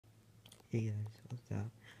Hey guys, what's up?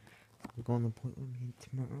 I'm going to an appointment with me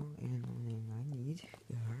tomorrow, and I need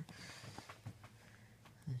your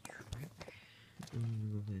trip.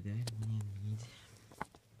 Over there, I need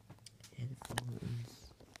headphones,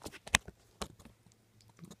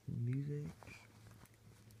 music,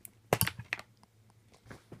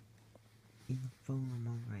 and the phone I'm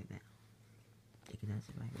on right now. You can ask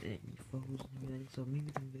if I have any photos and everything, so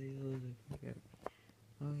maybe some videos or whatever.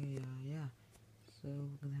 Okay, yeah. So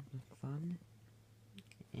we're gonna have some fun,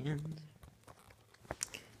 and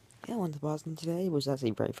yeah, I went to Boston today. It was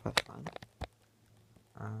actually very fun.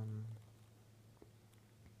 Um,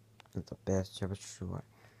 it's the best trip, sure.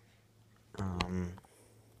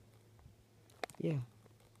 Yeah.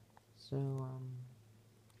 So,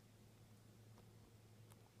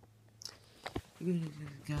 good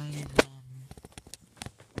guys,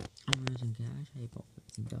 I'm losing cash. I bought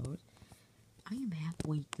 $15. I am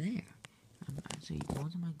halfway there. I'm actually going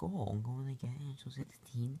to my goal. I'm going to get Angel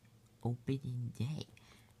 16 opening day.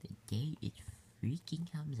 The day it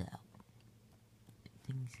freaking comes out. I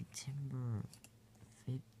think September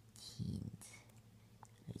 15th.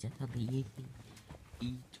 I just had the 18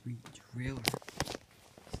 E3 trailer.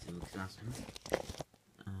 Still looks awesome.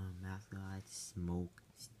 Mascot, smoke,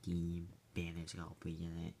 steam, banners got open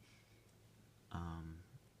in it. I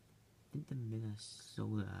think the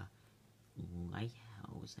Minnesota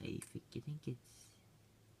Lighthouse. I think it's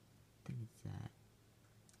that.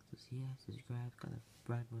 So see, yeah, subscribe. Got a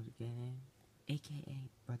Brad Brothers Gaming, aka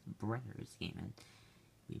Brothers Gaming,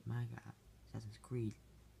 with Minecraft, Assassin's Creed,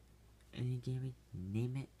 any gaming,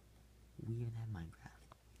 name it. We even have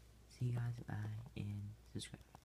Minecraft. See you guys, bye, and subscribe.